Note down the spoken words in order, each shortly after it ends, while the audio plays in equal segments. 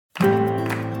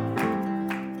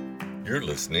You're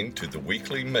listening to the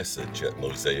weekly message at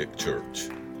Mosaic Church.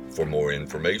 For more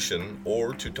information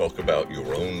or to talk about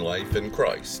your own life in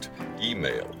Christ,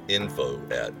 email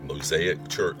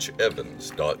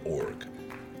info@mosaicchurchevans.org.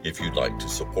 If you'd like to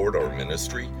support our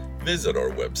ministry, visit our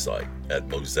website at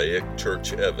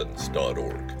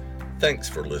mosaicchurchevans.org. Thanks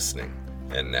for listening.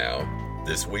 And now,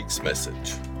 this week's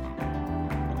message.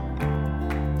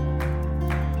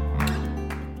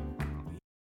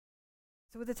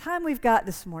 So with the time we've got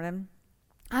this morning,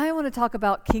 I want to talk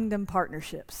about kingdom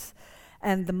partnerships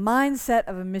and the mindset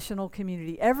of a missional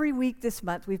community. Every week this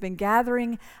month, we've been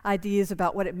gathering ideas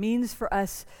about what it means for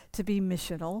us to be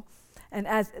missional. And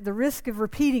at the risk of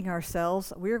repeating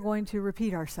ourselves, we're going to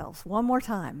repeat ourselves one more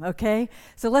time, okay?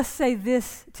 So let's say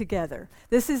this together.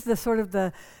 This is the sort of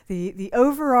the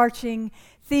overarching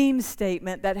theme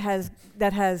statement that has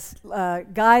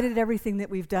guided everything that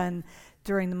we've done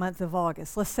during the month of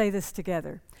August. Let's say this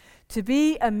together. To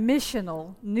be a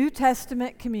missional New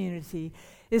Testament community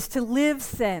is to live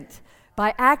sent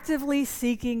by actively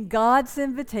seeking God's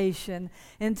invitation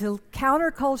into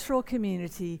countercultural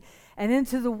community and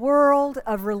into the world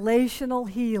of relational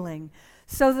healing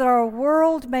so that our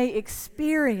world may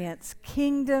experience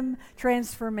kingdom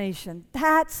transformation.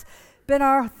 That's been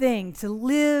our thing, to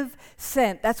live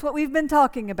sent. That's what we've been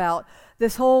talking about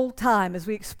this whole time as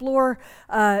we've explored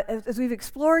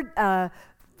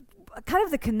kind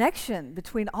of the connection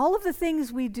between all of the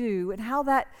things we do and how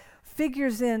that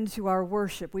figures into our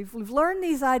worship. We've learned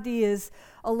these ideas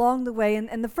along the way.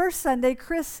 And the first Sunday,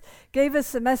 Chris gave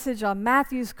us a message on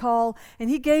Matthew's call, and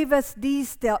he gave us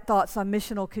these thoughts on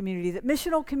missional community, that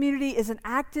missional community is an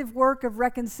active work of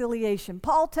reconciliation.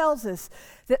 Paul tells us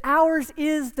that ours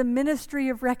is the ministry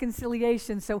of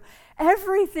reconciliation. So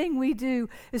everything we do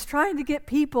is trying to get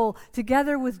people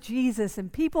together with Jesus and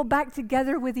people back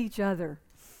together with each other.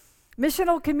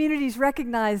 Missional communities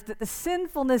recognize that the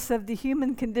sinfulness of the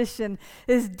human condition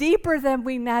is deeper than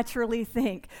we naturally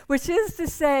think, which is to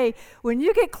say, when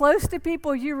you get close to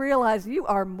people, you realize you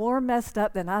are more messed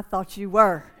up than I thought you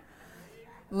were.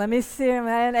 Let me see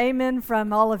an amen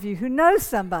from all of you who know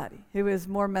somebody who is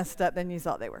more messed up than you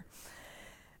thought they were.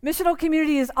 Missional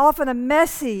community is often a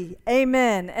messy,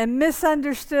 amen, and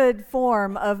misunderstood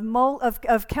form of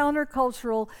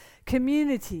countercultural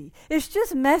community. It's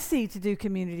just messy to do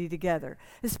community together,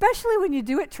 especially when you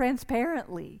do it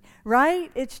transparently, right?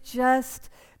 It's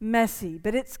just messy,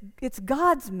 but it's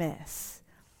God's mess.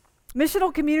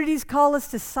 Missional communities call us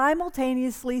to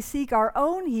simultaneously seek our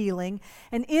own healing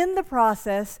and in the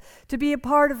process to be a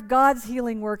part of God's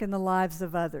healing work in the lives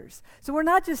of others. So we're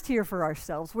not just here for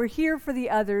ourselves, we're here for the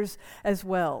others as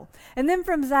well. And then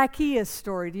from Zacchaeus'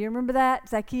 story, do you remember that?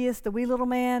 Zacchaeus, the wee little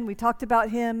man, we talked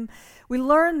about him. We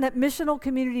learned that missional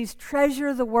communities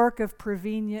treasure the work of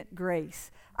prevenient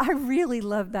grace. I really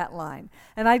love that line.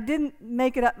 And I didn't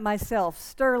make it up myself.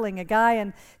 Sterling, a guy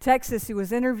in Texas who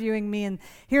was interviewing me and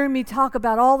hearing me talk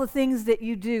about all the things that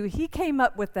you do, he came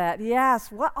up with that. He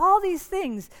asked, "What all these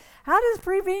things, how does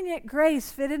prevenient grace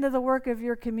fit into the work of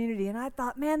your community?" And I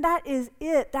thought, man, that is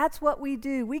it. That's what we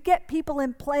do. We get people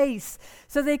in place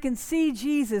so they can see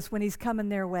Jesus when he's coming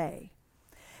their way.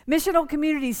 Missional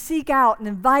communities seek out and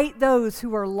invite those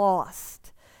who are lost.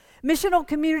 Missional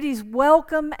communities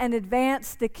welcome and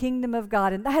advance the kingdom of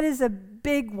God, and that is a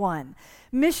big one.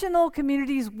 Missional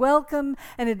communities welcome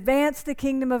and advance the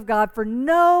kingdom of God for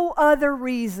no other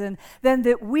reason than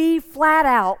that we flat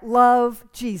out love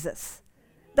Jesus.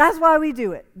 That's why we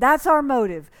do it. That's our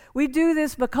motive. We do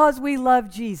this because we love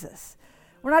Jesus.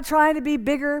 We're not trying to be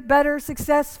bigger, better,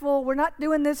 successful. We're not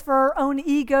doing this for our own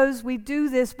egos. We do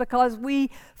this because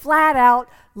we flat out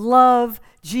love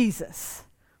Jesus.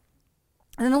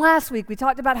 And then last week, we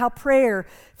talked about how prayer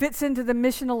fits into the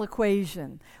missional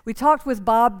equation. We talked with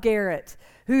Bob Garrett,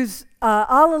 whose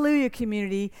Alleluia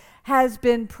community has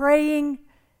been praying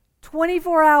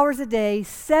 24 hours a day,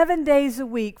 7 days a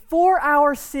week, for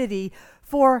our city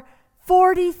for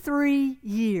 43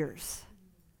 years.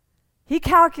 He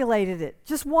calculated it.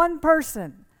 Just one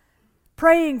person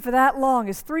praying for that long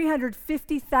is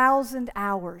 350,000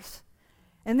 hours.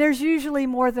 And there's usually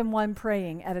more than one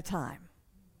praying at a time.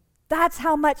 That's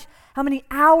how many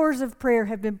hours of prayer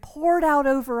have been poured out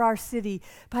over our city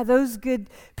by those good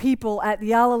people at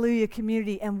the Alleluia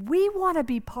community, and we want to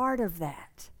be part of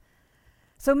that.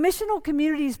 So missional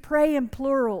communities pray in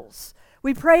plurals.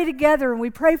 We pray together, and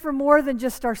we pray for more than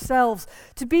just ourselves.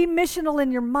 To be missional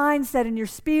in your mindset and your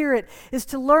spirit is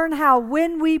to learn how,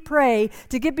 when we pray,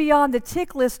 to get beyond the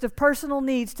tick list of personal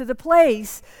needs to the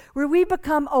place where we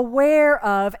become aware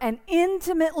of and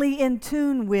intimately in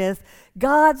tune with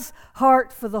God's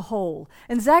heart for the whole.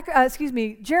 And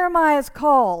Jeremiah's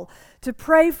call to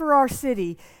pray for our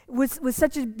city was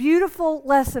such a beautiful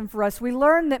lesson for us. We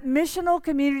learned that missional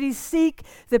communities seek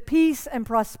the peace and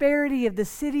prosperity of the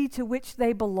city to which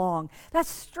they belong. That's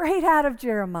straight out of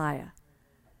Jeremiah.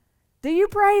 Do you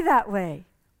pray that way?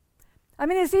 I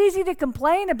mean, it's easy to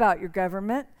complain about your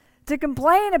government, to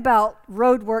complain about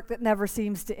road work that never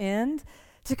seems to end,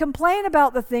 to complain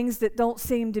about the things that don't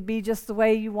seem to be just the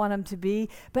way you want them to be.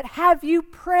 But have you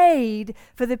prayed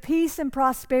for the peace and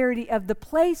prosperity of the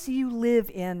place you live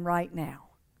in right now?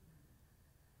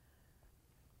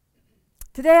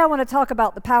 Today I want to talk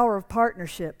about the power of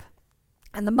partnership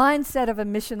and the mindset of a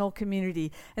missional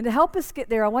community. And to help us get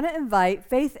there, I want to invite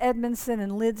Faith Edmondson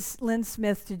and Lynn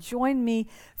Smith to join me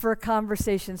for a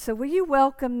conversation. So will you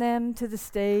welcome them to the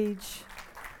stage?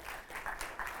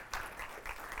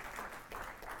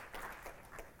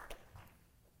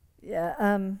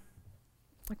 Yeah,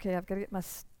 okay, I've got to get my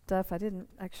stuff. I didn't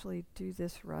actually do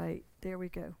this right. There we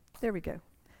go.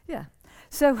 Yeah.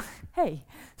 So, hey.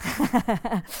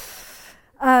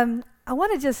 I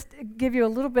want to just give you a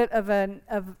little bit of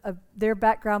their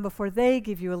background before they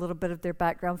give you a little bit of their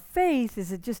background. Faith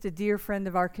is just a dear friend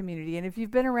of our community, and if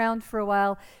you've been around for a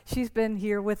while, she's been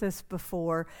here with us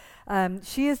before.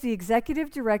 She is the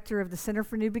executive director of the Center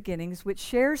for New Beginnings, which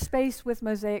shares space with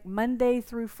Mosaic Monday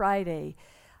through Friday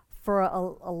for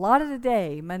a lot of the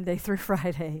day, Monday through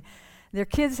Friday. Their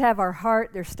kids have our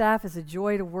heart. Their staff is a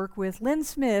joy to work with. Lynn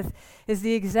Smith is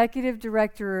the executive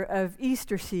director of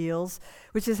Easter Seals,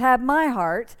 which has had my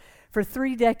heart for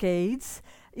 3 decades.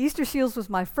 Easter Seals was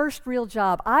my first real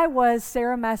job. I was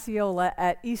Sarah Maciola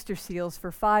at Easter Seals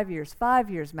for 5 years. 5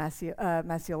 years,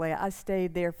 Maciola. I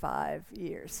stayed there 5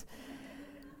 years.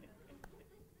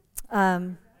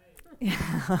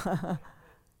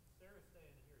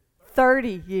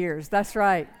 30 years, that's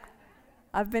right.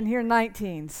 I've been here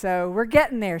 19, so we're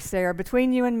getting there, Sarah,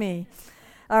 between you and me.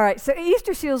 All right, so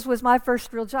Easter Seals was my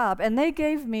first real job, and they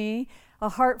gave me a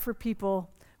heart for people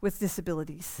with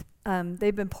disabilities.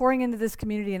 They've been pouring into this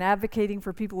community and advocating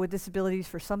for people with disabilities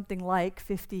for something like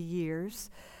 50 years.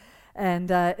 And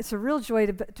it's a real joy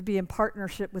to be in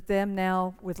partnership with them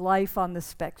now with Life on the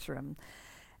Spectrum.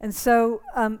 And so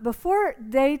before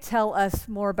they tell us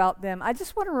more about them, I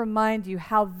just want to remind you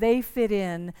how they fit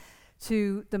in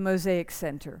to the Mosaic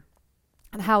Center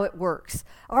and how it works.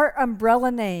 Our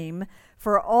umbrella name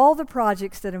for all the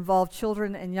projects that involve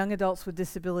children and young adults with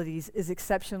disabilities is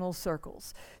Exceptional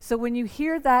Circles. So when you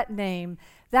hear that name,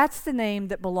 that's the name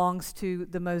that belongs to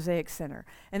the Mosaic Center.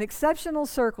 And Exceptional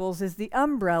Circles is the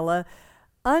umbrella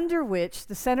under which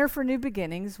the Center for New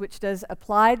Beginnings, which does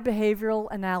applied behavioral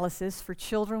analysis for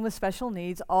children with special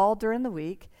needs all during the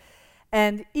week,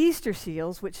 and Easter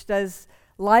Seals, which does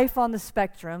Life on the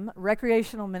Spectrum,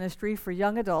 recreational ministry for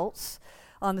young adults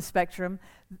on the spectrum,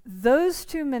 those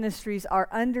 2 ministries are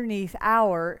underneath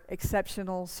our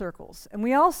Exceptional Circles. And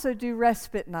we also do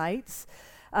respite nights.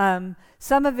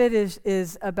 Some of it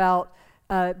is about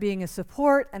being a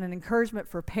support and an encouragement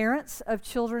for parents of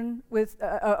children with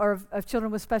of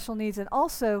children with special needs, and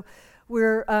also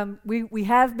we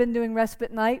have been doing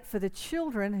respite night for the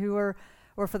children who are,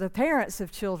 or for the parents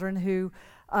of children who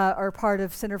are part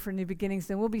of Center for New Beginnings,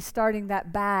 and we'll be starting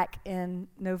that back in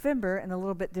November in a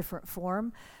little bit different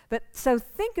form. But so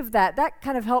think of that. That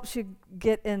kind of helps you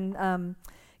get in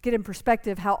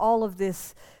perspective how all of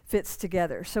this fits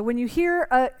together. So when you hear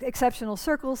Exceptional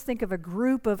Circles, think of a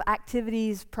group of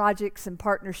activities, projects, and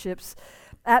partnerships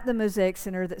at the Mosaic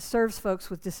Center that serves folks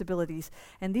with disabilities.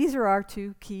 And these are our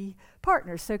 2 key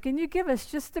partners. So can you give us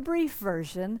just the brief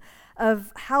version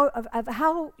of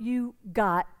how you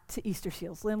got to Easter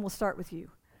Seals? Lynn, we'll start with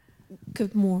you.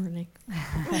 Good morning.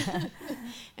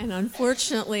 And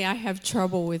unfortunately, I have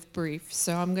trouble with brief,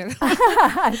 so I'm going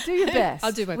to do your best.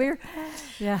 I'll do my best.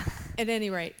 Yeah. At any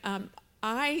rate,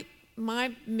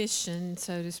 my mission,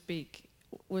 so to speak,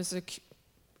 was an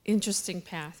interesting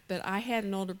path, but I had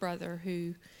an older brother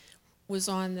who was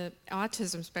on the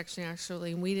autism spectrum,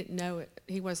 actually, and we didn't know it.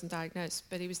 He wasn't diagnosed,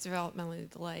 but he was developmentally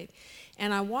delayed.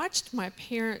 And I watched my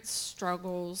parents'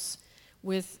 struggles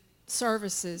with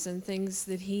services and things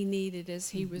that he needed as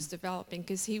he was developing,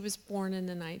 because he was born in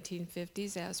the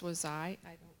 1950s, as was I. I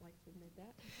don't like to admit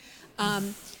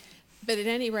that. But at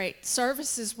any rate,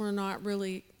 services were not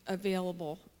really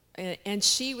available, and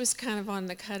she was kind of on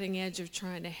the cutting edge of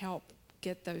trying to help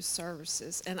get those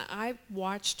services. And I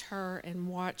watched her and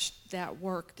watched that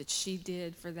work that she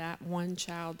did for that one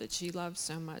child that she loved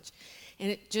so much. And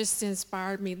it just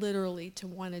inspired me literally to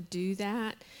want to do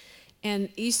that. And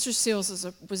Easter Seals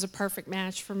was a perfect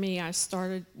match for me. I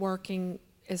started working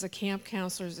as a camp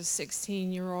counselor as a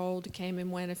 16-year-old, came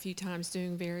and went a few times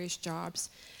doing various jobs.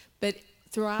 But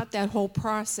throughout that whole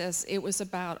process, it was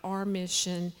about our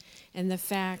mission and the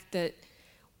fact that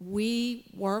we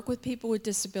work with people with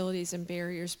disabilities and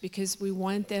barriers because we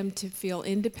want them to feel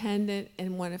independent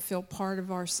and want to feel part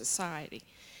of our society.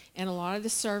 And a lot of the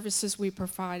services we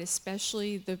provide,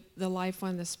 especially the Life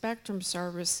on the Spectrum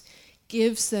service,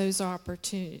 gives those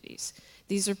opportunities.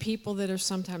 These are people that are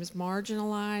sometimes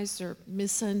marginalized or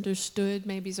misunderstood,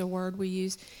 maybe is a word we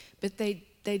use, but they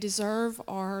deserve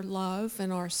our love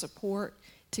and our support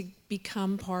to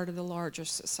become part of the larger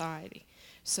society.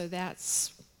 So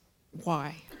that's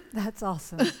why. That's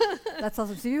awesome. That's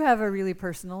awesome. So you have a really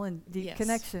personal and deep Yes.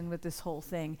 connection with this whole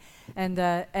thing, and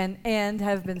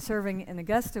have been serving in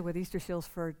Augusta with Easter Seals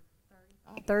for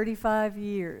 35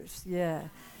 years. Yeah,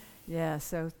 yeah.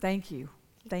 So thank you.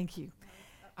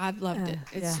 I've loved it.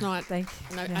 It's yeah, not. Thank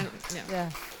you. No, yeah. no. Yeah.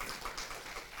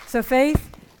 So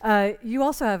Faith, you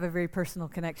also have a very personal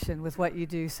connection with what you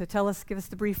do. So give us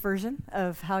the brief version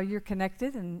of how you're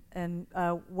connected and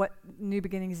what New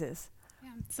Beginnings is. Yeah,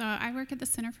 so I work at the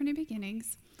Center for New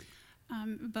Beginnings,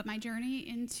 but my journey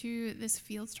into this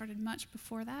field started much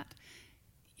before that.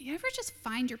 You ever just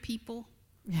find your people?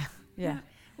 Yeah.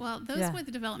 Well, those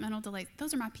with developmental delays,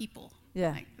 those are my people.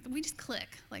 Yeah. Like, we just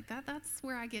click like that. That's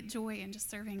where I get joy in just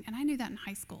serving. And I knew that in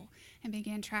high school and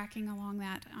began tracking along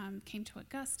that. Came to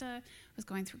Augusta, was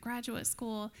going through graduate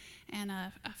school, and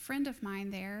a friend of mine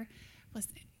there was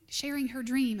sharing her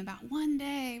dream about one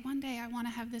day I want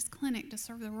to have this clinic to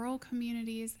serve the rural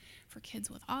communities for kids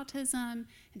with autism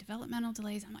and developmental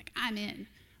delays. I'm like, I'm in.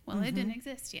 Well, it didn't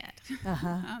exist yet.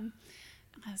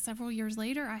 Several years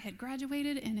later, I had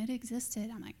graduated and it existed.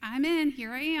 I'm like, I'm in,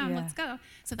 here I am, let's go.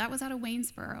 So that was out of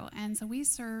Waynesboro. And so we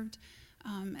served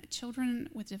children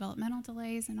with developmental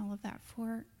delays and all of that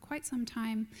for quite some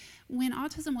time when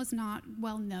autism was not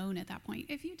well known at that point.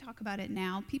 If you talk about it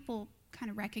now, people kind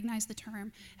of recognize the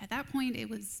term. At that point, it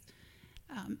was,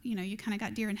 you kind of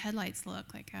got deer in headlights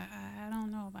look, like, I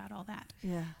don't know about all that.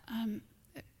 Yeah.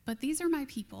 But these are my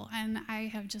people, and I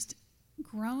have just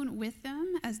grown with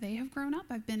them as they have grown up.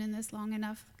 I've been in this long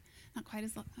enough, not quite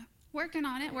as long, working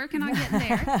on getting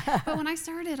there. But when I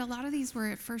started, a lot of these were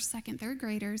at first, second, third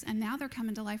graders, and now they're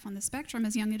coming to Life on the Spectrum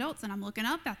as young adults, and I'm looking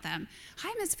up at them.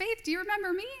 Hi, Miss Faith, do you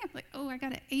remember me? I'm like, oh, I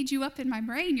got to age you up in my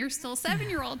brain. You're still a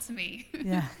 7-year-old to me.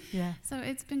 Yeah. So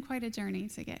it's been quite a journey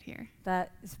to get here.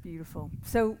 That is beautiful.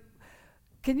 So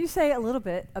can you say a little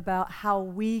bit about how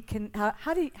we can,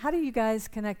 how do you guys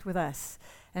connect with us,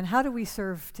 and how do we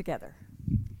serve together?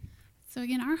 So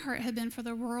again, our heart had been for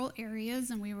the rural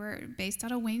areas, and we were based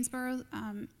out of Waynesboro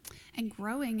and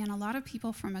growing, and a lot of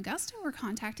people from Augusta were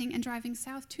contacting and driving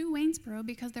south to Waynesboro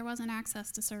because there wasn't access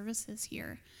to services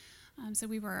here. So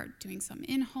we were doing some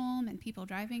in-home and people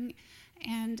driving,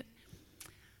 and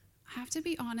I have to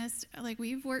be honest, like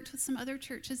we've worked with some other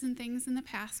churches and things in the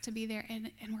past to be there,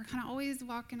 and we're kind of always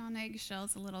walking on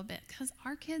eggshells a little bit because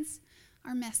our kids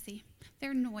are messy.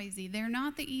 They're noisy. They're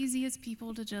not the easiest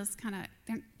people to just kind of,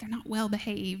 they're not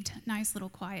well-behaved, nice little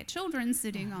quiet children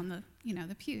sitting on the,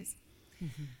 the pews.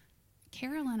 Mm-hmm.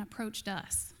 Carolyn approached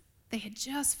us. They had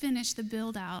just finished the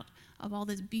build-out of all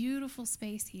this beautiful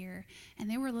space here, and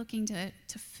they were looking to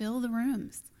fill the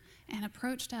rooms, and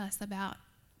approached us about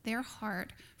their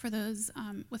heart for those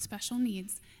with special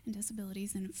needs and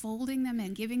disabilities and folding them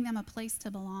in, giving them a place to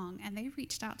belong. And they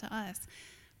reached out to us,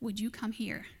 would you come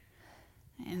here?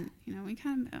 And, we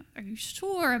kind of, are you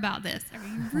sure about this? Are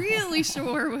you really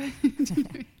sure?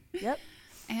 Yep.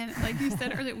 And like you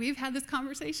said earlier, we've had this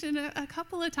conversation a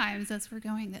couple of times as we're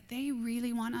going, that they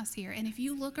really want us here. And if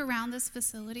you look around this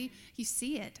facility, you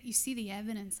see it. You see the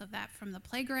evidence of that, from the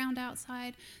playground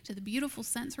outside to the beautiful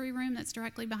sensory room that's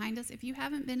directly behind us. If you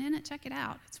haven't been in it, check it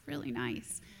out. It's really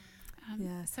nice.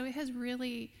 So it has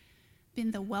really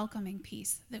been the welcoming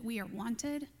piece, that we are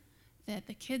wanted, that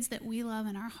the kids that we love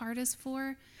and our heart is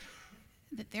for,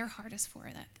 that their heart is for,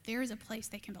 that there is a place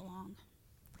they can belong.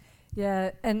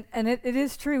 Yeah, and it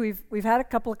is true. We've had a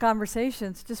couple of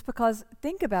conversations, just because,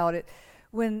 think about it,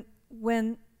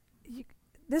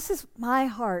 this is, my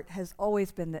heart has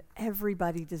always been that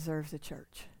everybody deserves a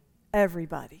church.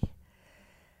 Everybody.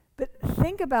 But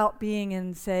think about being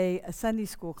in, say, a Sunday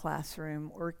school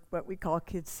classroom, or what we call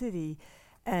Kid City,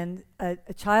 and a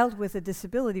child with a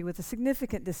disability, with a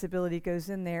significant disability, goes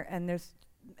in there and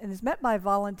is met by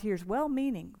volunteers,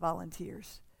 well-meaning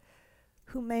volunteers,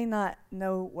 who may not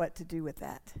know what to do with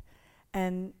that.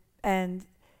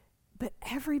 But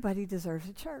everybody deserves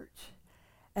a church.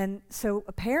 And so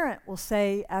a parent will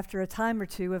say, after a time or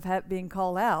two of being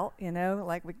called out,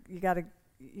 like, you got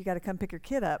to come pick your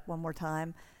kid up one more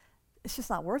time, it's just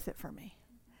not worth it for me.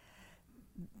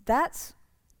 That's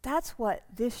what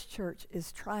this church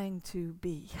is trying to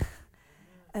be.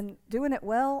 And doing it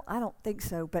well, I don't think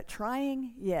so, but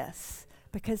trying, yes,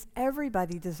 because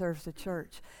everybody deserves a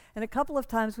church. And a couple of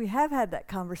times we have had that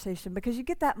conversation because you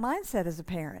get that mindset as a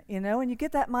parent, and you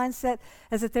get that mindset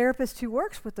as a therapist who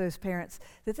works with those parents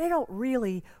that they don't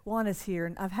really want us here.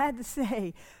 And I've had to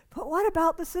say, but what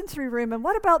about the sensory room? And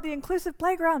what about the inclusive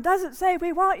playground? Doesn't say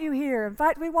we want you here. In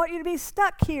fact, we want you to be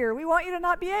stuck here. We want you to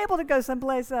not be able to go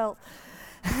someplace else.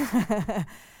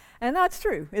 And that's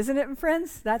true, isn't it,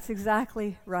 friends? That's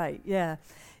exactly right. Yeah.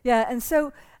 And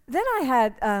so then I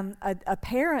had a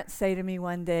parent say to me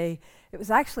one day, it was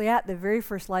actually at the very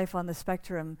first Life on the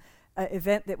Spectrum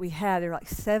event that we had. There were like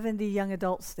 70 young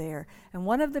adults there. And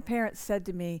one of the parents said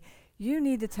to me, you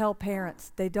need to tell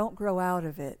parents they don't grow out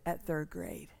of it at 3rd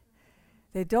grade.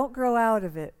 They don't grow out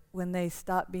of it when they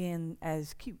stop being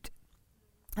as cute.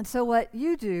 And so what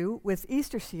you do with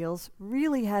Easter Seals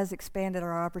really has expanded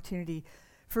our opportunity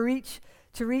to reach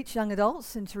young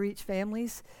adults and to reach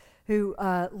families who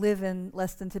live in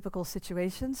less than typical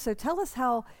situations. So tell us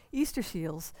how Easter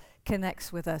Seals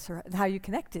connects with us, or how you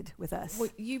connected with us. Well,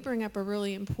 you bring up a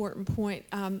really important point.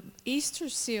 Easter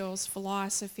Seals'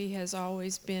 philosophy has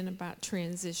always been about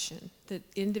transition, that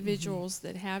individuals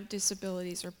that have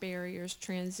disabilities or barriers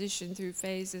transition through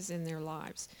phases in their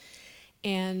lives.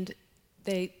 And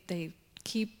they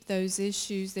keep those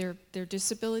issues, their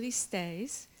disability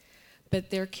stays, but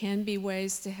there can be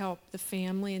ways to help the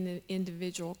family and the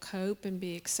individual cope and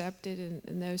be accepted,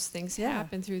 and those things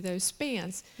happen through those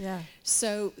spans. Yeah.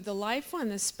 So the Life on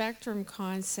the Spectrum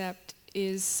concept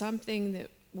is something that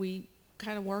we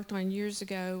kind of worked on years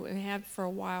ago and had for a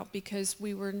while, because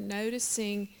we were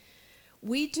noticing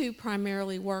we do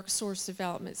primarily workforce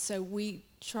development. So we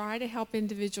try to help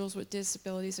individuals with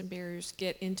disabilities and barriers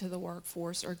get into the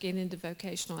workforce or get into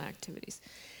vocational activities.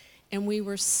 And we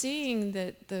were seeing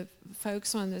that the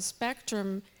folks on the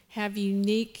spectrum have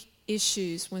unique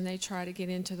issues when they try to get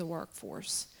into the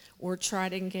workforce or try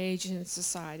to engage in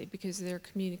society because of their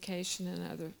communication and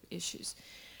other issues.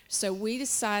 So we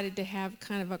decided to have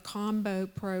kind of a combo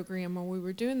program where we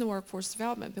were doing the workforce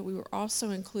development, but we were also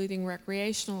including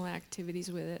recreational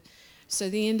activities with it. So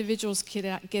the individuals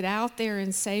get out there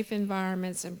in safe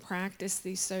environments and practice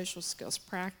these social skills,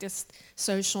 practice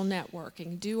social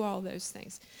networking, do all those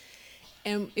things.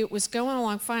 And it was going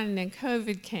along fine, and then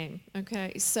COVID came,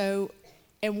 okay? So,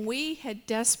 and we had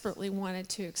desperately wanted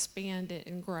to expand it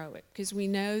and grow it, because we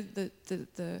know that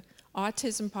the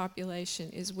autism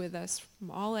population is with us from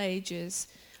all ages,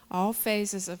 all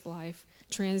phases of life,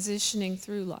 transitioning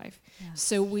through life. Yeah.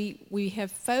 So we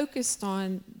have focused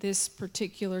on this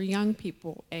particular young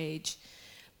people age,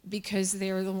 because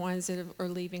they're the ones that are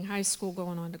leaving high school,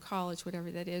 going on to college, whatever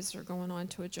that is, or going on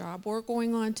to a job, or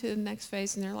going on to the next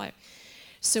phase in their life.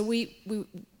 So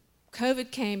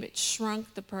COVID came, it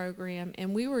shrunk the program,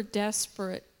 and we were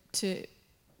desperate to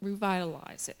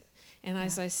revitalize it. And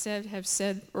as I have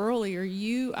said earlier,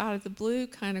 you out of the blue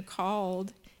kind of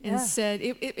called and said,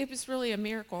 it was really a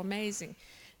miracle, amazing,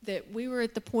 that we were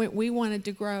at the point we wanted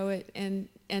to grow it and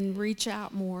reach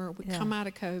out more. We come out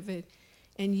of COVID,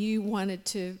 and you wanted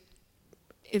to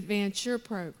advance your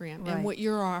program and what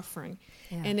you're offering.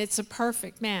 Yeah. And it's a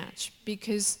perfect match,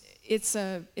 because it's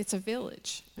a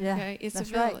village. Okay? It's a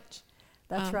village. Right.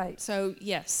 That's right. So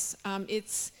yes,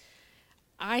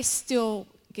 I still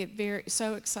get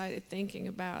so excited thinking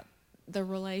about the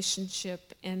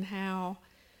relationship and how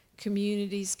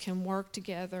communities can work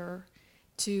together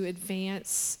to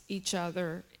advance each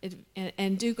other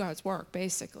and do God's work,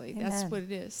 basically. Amen. That's what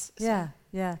it is. Yeah.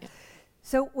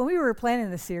 So when we were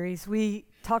planning the series, we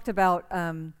talked about,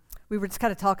 we were just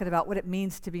kind of talking about what it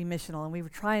means to be missional, and we were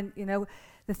trying,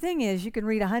 the thing is, you can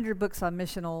read 100 books on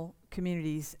missional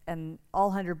communities, and all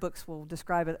 100 books will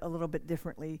describe it a little bit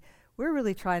differently. We're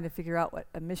really trying to figure out what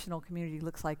a missional community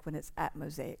looks like when it's at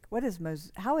Mosaic.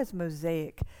 How is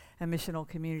Mosaic a missional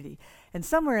community? And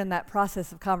somewhere in that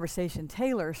process of conversation,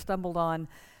 Taylor stumbled on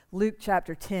Luke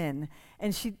chapter 10,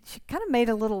 and she kind of made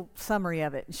a little summary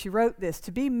of it. And she wrote this: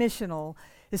 to be missional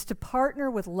is to partner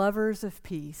with lovers of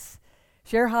peace,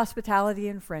 share hospitality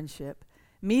and friendship,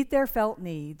 meet their felt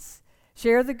needs,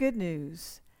 share the good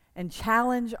news, and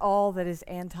challenge all that is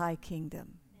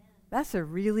anti-kingdom. That's a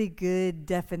really good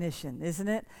definition, isn't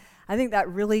it? I think that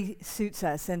really suits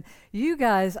us. And you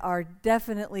guys are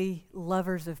definitely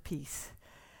lovers of peace.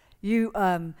 You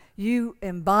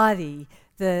embody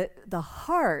the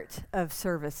heart of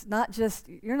service.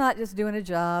 You're not just doing a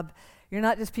job. You're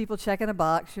not just people checking a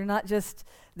box. You're not just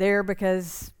there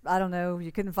because, I don't know,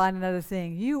 you couldn't find another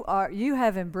thing. You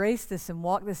have embraced this and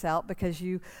walked this out because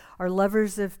you are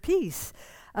lovers of peace.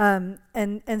 And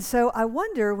so I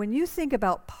wonder, when you think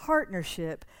about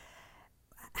partnership,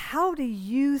 how do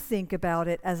you think about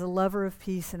it as a lover of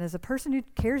peace and as a person who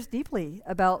cares deeply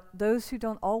about those who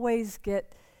don't always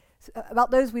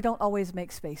about those we don't always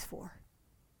make space for?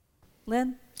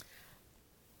 Lynn?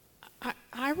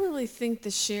 I really think the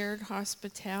shared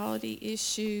hospitality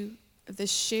issue, the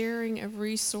sharing of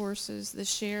resources, the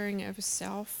sharing of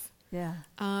self, Yeah.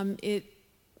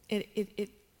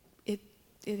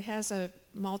 It has a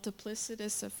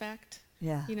multiplicitous effect.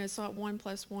 Yeah. You know, it's not 1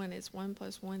 + 1. It's 1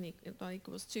 + 1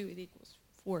 equals 2. It equals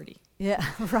 40. Yeah,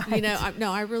 right. You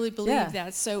know, I really believe Yeah,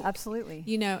 that. So absolutely.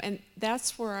 You know, and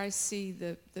that's where I see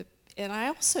and I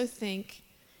also think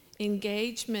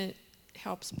engagement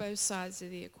helps both sides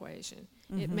of the equation.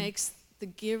 It makes the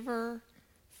giver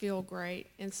feel great,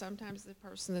 and sometimes the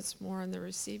person that's more on the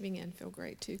receiving end feel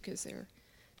great too, because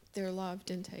they're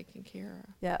loved and taken care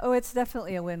of. Yeah. Oh, it's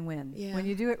definitely a win-win. Yeah. When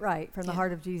you do it right from the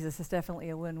heart of Jesus, it's definitely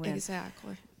a win-win.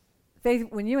 Exactly. Faith,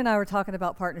 when you and I were talking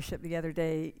about partnership the other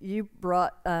day, you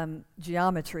brought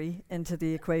geometry into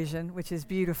the equation, which is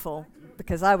beautiful,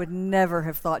 because I would never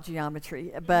have thought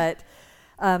geometry. But,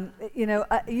 you know,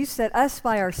 you said us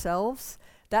by ourselves,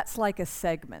 that's like a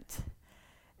segment.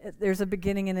 There's a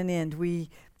beginning and an end. We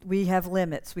have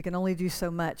limits. We can only do so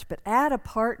much. But add a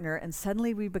partner, and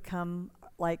suddenly we become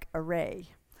like a ray.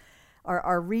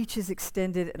 Our reach is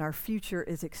extended, and our future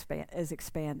is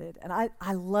expanded. And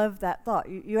I love that thought.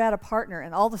 You add a partner,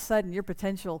 and all of a sudden your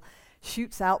potential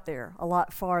shoots out there a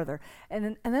lot farther.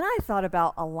 And then I thought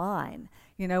about a line,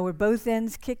 you know, where both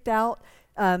ends kicked out,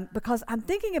 because I'm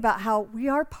thinking about how we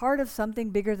are part of something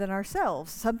bigger than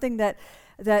ourselves, something that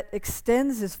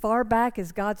extends as far back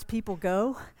as God's people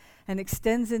go and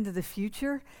extends into the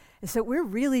future. And so we're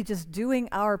really just doing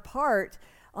our part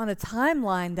on a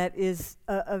timeline that is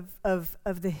of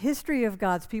the history of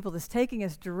God's people, that's taking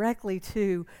us directly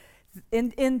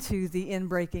into the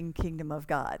inbreaking kingdom of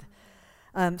God.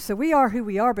 So we are who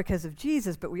we are because of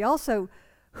Jesus, but we also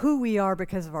who we are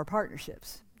because of our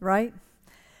partnerships, right?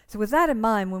 So with that in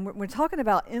mind, when we're talking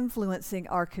about influencing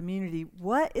our community,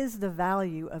 what is the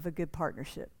value of a good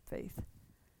partnership, Faith?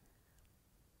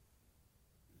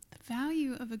 The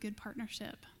value of a good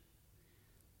partnership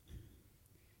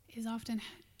is often,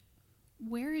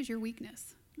 where is your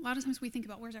weakness? A lot of times we think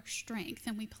about where's our strength,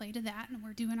 and we play to that, and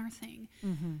we're doing our thing.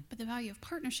 Mm-hmm. But the value of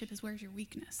partnership is, where's your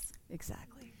weakness?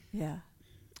 Exactly. Yeah.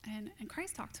 And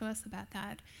Christ talked to us about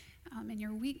that. In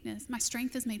your weakness, my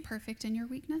strength is made perfect in your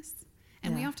weakness.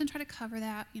 And we often try to cover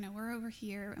that. You know, we're over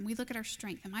here, and we look at our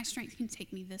strength, and my strength can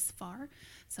take me this far.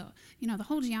 So, you know, the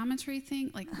whole geometry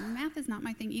thing, like math is not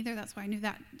my thing either. That's why I knew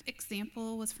that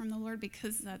example was from the Lord,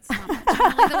 because that's not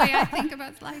generally the way I think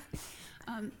about life.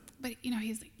 But, you know,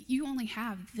 he's like, you only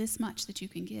have this much that you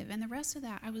can give. And the rest of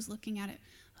that, I was looking at it,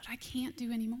 but I can't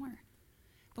do anymore.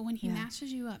 But when he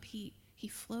matches you up, he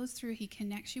flows through, he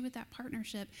connects you with that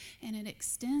partnership, and it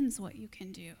extends what you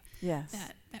can do. Yes.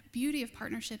 That beauty of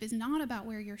partnership is not about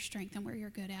where your strength and where you're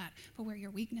good at, but where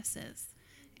your weakness is.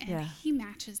 And he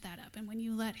matches that up. And when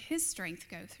you let his strength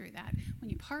go through that, when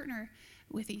you partner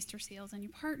with Easter Seals and you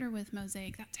partner with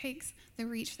Mosaic, that takes the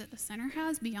reach that the center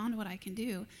has beyond what I can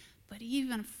do. But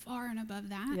even far and above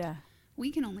that,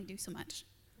 we can only do so much.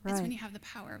 It's when you have the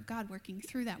power of God working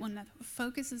through that, when the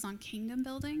focus is on kingdom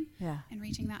building and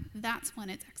reaching that, that's when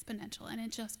it's exponential, and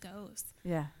it just goes.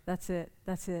 Yeah, that's it.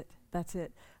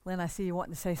 Lynn, I see you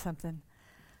wanting to say something.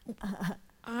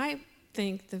 I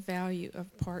think the value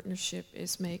of partnership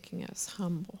is making us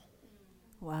humble.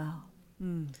 Wow.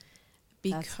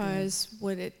 Because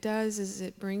what it does is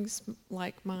it brings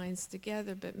like minds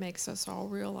together, but makes us all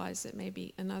realize that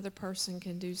maybe another person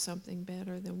can do something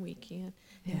better than we can,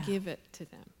 and give it to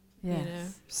them. Yes. You know?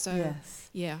 So,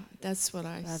 that's what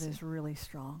I see. That is really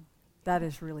strong.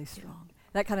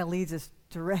 That kind of leads us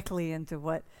directly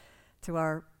into to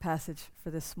our passage for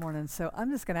this morning. So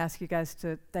I'm just going to ask you guys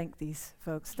to thank these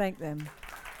folks. Thank them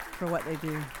for what they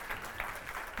do.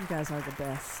 You guys are the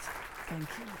best. Thank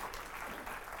you.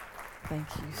 Thank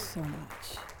you so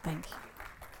much. Thank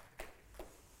you.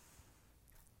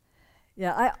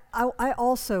 Yeah, I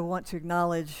also want to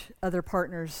acknowledge other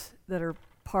partners that are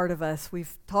part of us.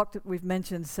 We've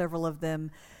mentioned several of them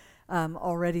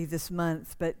already this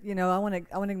month, but you know, I want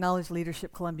to acknowledge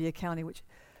Leadership Columbia County, which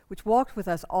walked with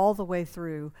us all the way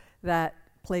through that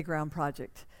playground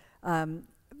project. And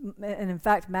in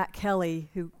fact, Matt Kelly,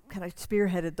 who kind of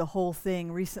spearheaded the whole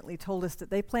thing, recently told us that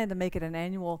they plan to make it an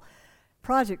annual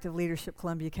project of Leadership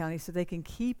Columbia County so they can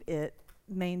keep it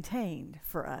maintained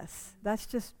for us. That's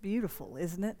just beautiful,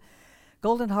 isn't it?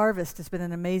 Golden Harvest has been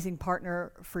an amazing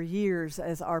partner for years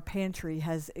as our pantry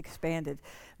has expanded.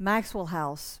 Maxwell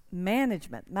House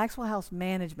Management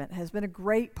has been a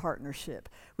great partnership.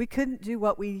 We couldn't do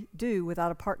what we do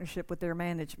without a partnership with their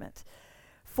management.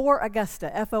 For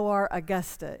Augusta, FOR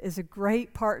Augusta, is a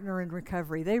great partner in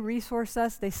recovery. They resource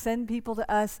us, they send people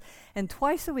to us, and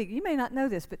twice a week, you may not know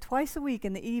this, but twice a week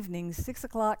in the evenings, 6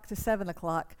 o'clock to 7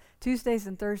 o'clock, Tuesdays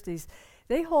and Thursdays,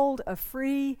 they hold a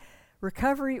free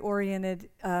recovery-oriented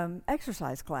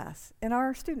exercise class in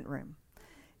our student room.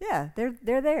 Yeah,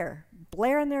 they're there,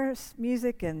 blaring their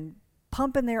music and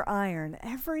pumping their iron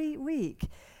every week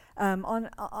on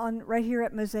right here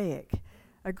at Mosaic.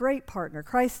 A great partner,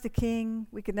 Christ the King.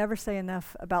 We could never say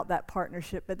enough about that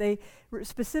partnership, but they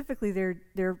specifically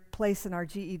their place in our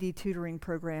GED tutoring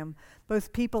program,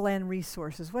 both people and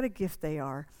resources. What a gift they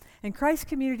are. And Christ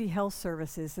Community Health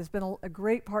Services has been a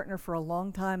great partner for a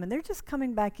long time, and they're just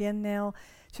coming back in now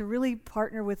to really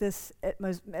partner with us at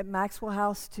Maxwell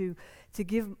House to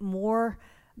give more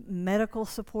medical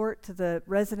support to the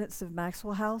residents of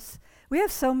Maxwell House. We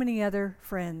have so many other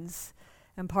friends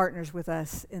and partners with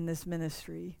us in this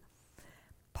ministry.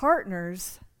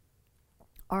 Partners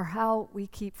are how we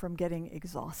keep from getting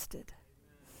exhausted.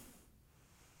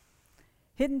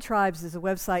 Hidden Tribes is a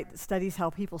website that studies how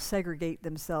people segregate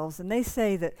themselves, and they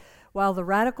say that while the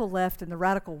radical left and the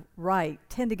radical right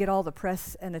tend to get all the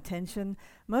press and attention,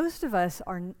 most of us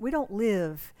we don't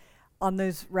live on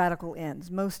those radical ends.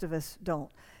 Most of us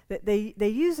don't. They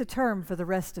use a term for the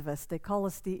rest of us. They call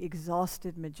us the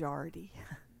exhausted majority.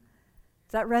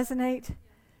 Does that resonate?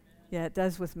 Yeah, it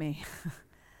does with me.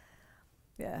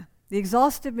 Yeah. The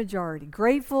exhausted majority,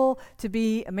 grateful to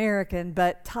be American,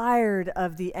 but tired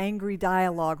of the angry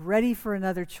dialogue, ready for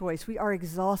another choice. We are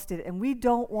exhausted, and we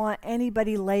don't want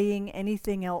anybody laying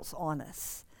anything else on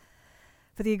us.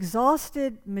 For the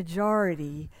exhausted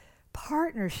majority,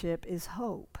 partnership is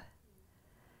hope.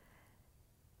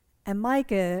 And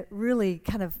Micah really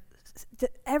kind of,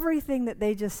 everything that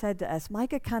they just said to us,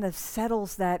 Micah kind of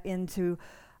settles that into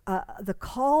the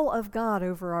call of God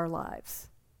over our lives.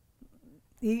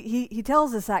 He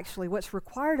tells us actually what's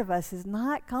required of us is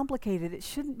not complicated. It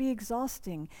shouldn't be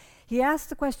exhausting. He asks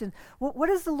the question, what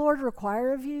does the Lord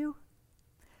require of you?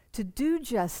 To do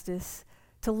justice,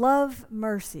 to love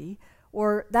mercy,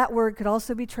 or that word could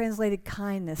also be translated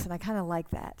kindness, and I kind of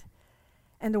like that,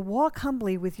 and to walk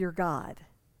humbly with your God.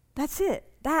 That's it.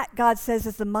 That, God says,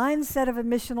 is the mindset of a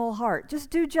missional heart. Just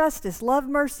do justice, love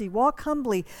mercy, walk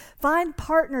humbly, find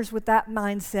partners with that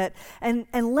mindset, and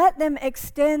let them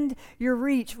extend your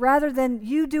reach rather than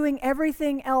you doing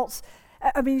everything else,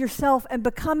 yourself, and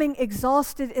becoming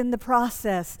exhausted in the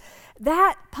process.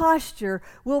 That posture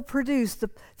will produce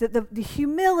the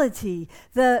humility,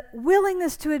 the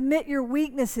willingness to admit your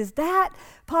weaknesses. That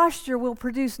posture will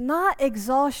produce not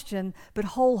exhaustion, but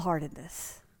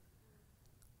wholeheartedness.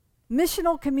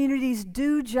 Missional communities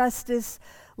do justice,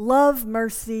 love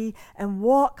mercy, and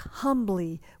walk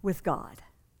humbly with God.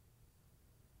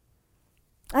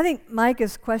 I think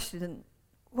Micah's question,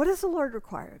 what does the Lord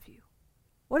require of you?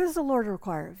 What does the Lord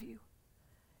require of you?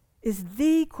 Is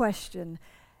the question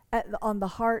on the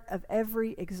heart of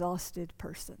every exhausted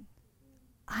person.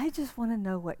 I just want to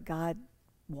know what God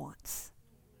wants.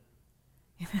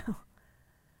 You know?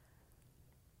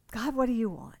 God, what do you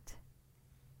want?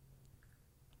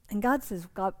 And God says,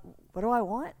 God, what do I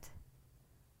want?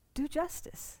 Do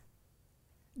justice.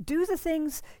 Do the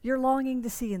things you're longing to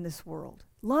see in this world.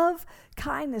 Love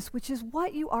kindness, which is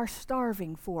what you are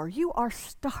starving for. You are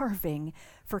starving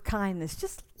for kindness.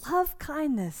 Just love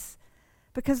kindness.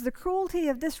 Because the cruelty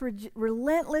of this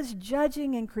relentless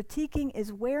judging and critiquing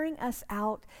is wearing us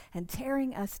out and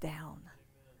tearing us down.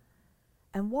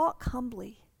 And walk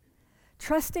humbly,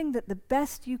 trusting that the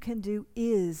best you can do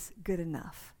is good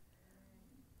enough.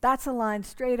 That's a line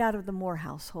straight out of the Moore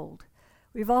household.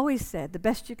 We've always said the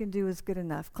best you can do is good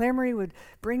enough. Claire Marie would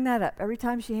bring that up every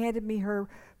time she handed me her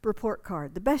report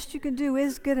card. The best you can do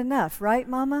is good enough, right,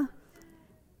 Mama?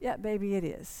 Yeah, baby, it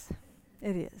is.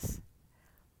 It is.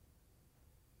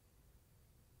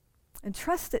 And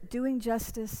trust that doing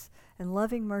justice and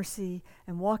loving mercy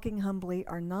and walking humbly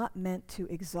are not meant to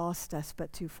exhaust us,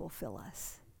 but to fulfill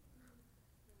us.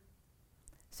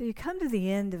 So you come to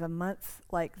the end of a month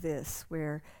like this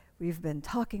where we've been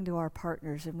talking to our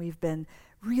partners and we've been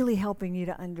really helping you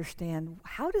to understand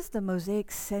how does the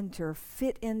Mosaic Center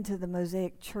fit into the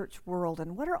Mosaic Church world,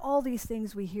 and what are all these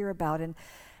things we hear about, and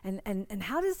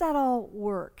how does that all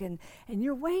work? And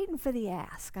you're waiting for the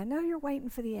ask. I know you're waiting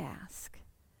for the ask.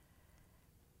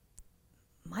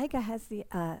 Micah has the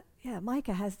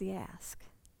ask.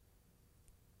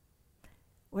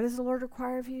 What does the Lord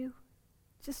require of you?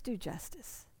 Just do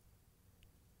justice.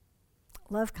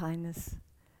 Love kindness.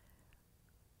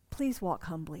 Please walk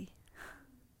humbly.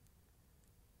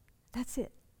 That's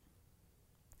it.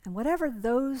 And whatever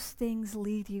those things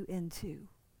lead you into,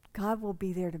 God will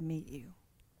be there to meet you.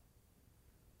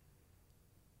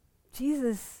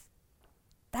 Jesus,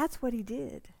 that's what he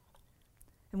did.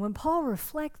 And when Paul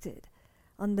reflected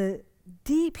on the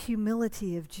deep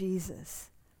humility of Jesus,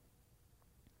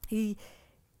 he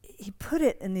put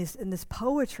it in this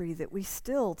poetry that we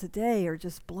still today are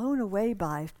just blown away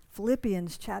by.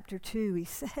 Philippians chapter 2, he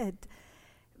said,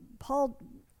 Paul,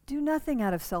 do nothing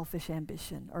out of selfish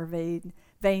ambition or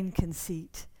vain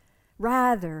conceit.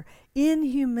 Rather, in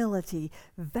humility,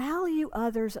 value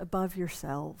others above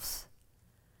yourselves,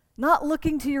 not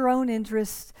looking to your own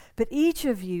interests, but each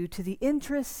of you to the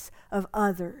interests of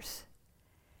others.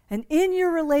 And in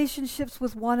your relationships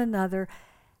with one another,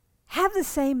 have the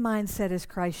same mindset as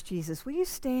Christ Jesus. Will you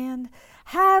stand?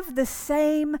 Have the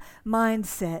same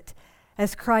mindset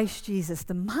as Christ Jesus.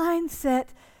 The mindset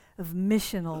of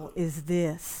missional is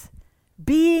this: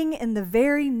 being in the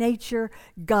very nature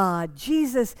God.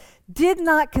 Jesus did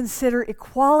not consider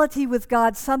equality with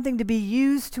God something to be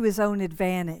used to his own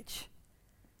advantage.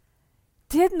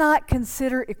 Did not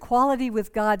consider equality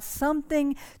with God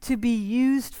something to be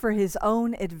used for his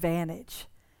own advantage.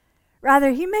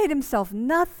 Rather, he made himself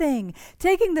nothing,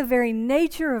 taking the very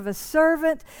nature of a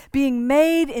servant, being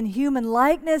made in human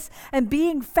likeness, and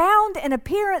being found in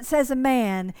appearance as a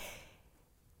man.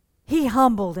 He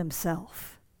humbled himself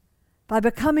by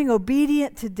becoming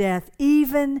obedient to death,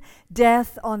 even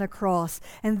death on a cross.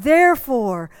 And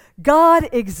therefore, God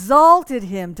exalted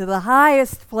him to the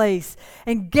highest place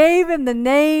and gave him the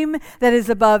name that is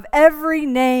above every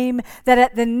name, that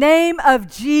at the name of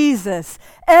Jesus,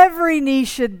 every knee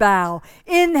should bow,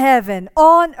 in heaven,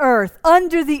 on earth,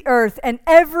 under the earth, and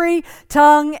every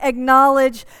tongue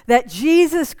acknowledge that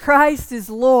Jesus Christ is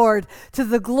Lord, to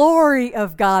the glory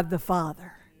of God the Father.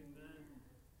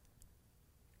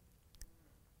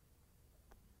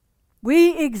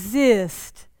 We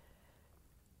exist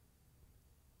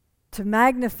to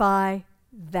magnify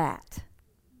that,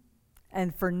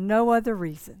 and for no other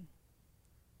reason.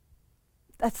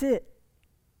 That's it.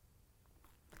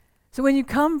 So when you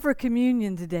come for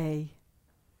communion today,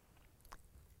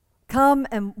 come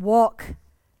and walk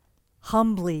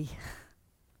humbly.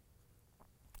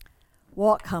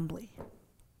 Walk humbly.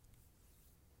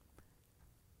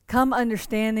 Come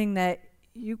understanding that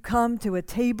you come to a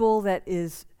table that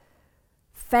is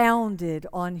founded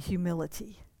on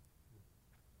humility.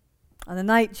 On the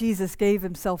night Jesus gave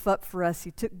himself up for us,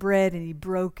 he took bread and he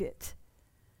broke it.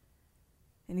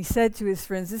 And he said to his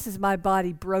friends, "This is my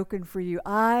body broken for you.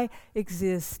 I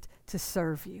exist to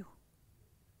serve you."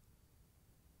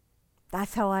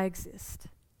 That's how I exist.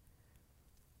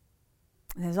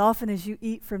 And as often as you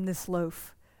eat from this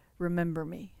loaf, remember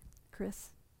me.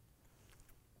 Christy,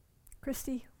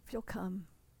 if you'll come.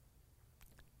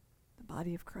 The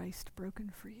body of Christ broken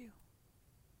for you.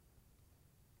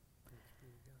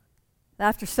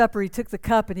 After supper, he took the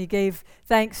cup and he gave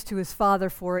thanks to his Father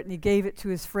for it, and he gave it to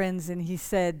his friends, and he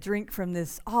said, "Drink from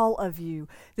this, all of you.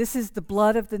 This is the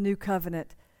blood of the new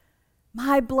covenant.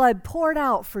 My blood poured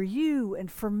out for you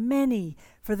and for many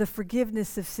for the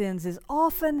forgiveness of sins. As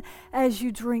often as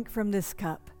you drink from this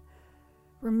cup,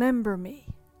 remember me."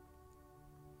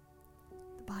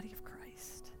 The body of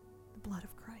Christ, the blood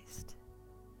of Christ.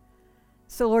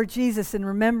 So, Lord Jesus, in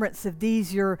remembrance of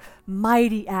these, your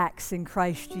mighty acts in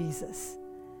Christ Jesus,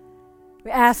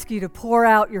 we ask you to pour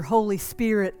out your Holy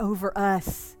Spirit over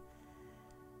us,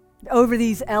 over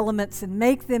these elements, and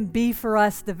make them be for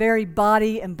us the very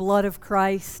body and blood of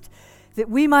Christ, that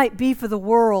we might be for the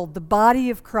world the body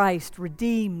of Christ,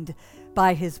 redeemed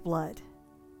by his blood.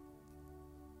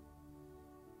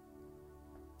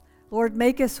 Lord,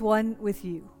 make us one with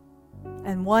you,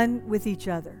 and one with each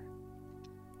other,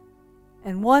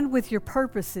 and one with your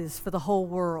purposes for the whole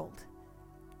world.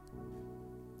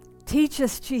 Teach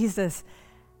us, Jesus,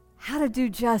 how to do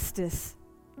justice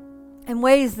in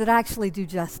ways that actually do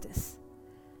justice,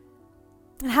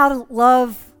 and how to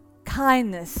love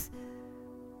kindness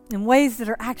in ways that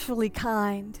are actually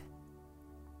kind.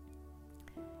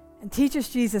 And teach us,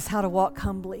 Jesus, how to walk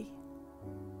humbly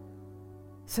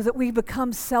so that we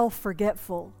become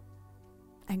self-forgetful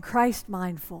and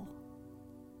Christ-mindful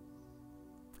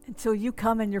until you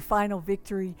come in your final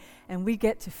victory and we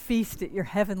get to feast at your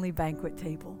heavenly banquet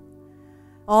table.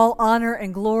 All honor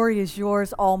and glory is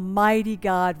yours, Almighty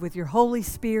God, with your Holy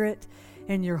Spirit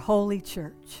and your holy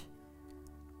church.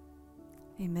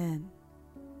 Amen.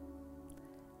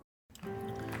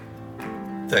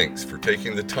 Thanks for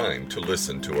taking the time to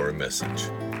listen to our message.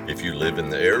 If you live in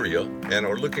the area and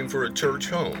are looking for a church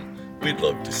home, we'd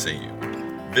love to see you.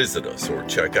 Visit us or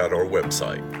check out our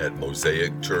website at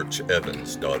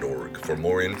mosaicchurchevans.org for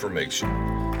more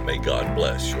information. May God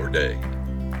bless your day.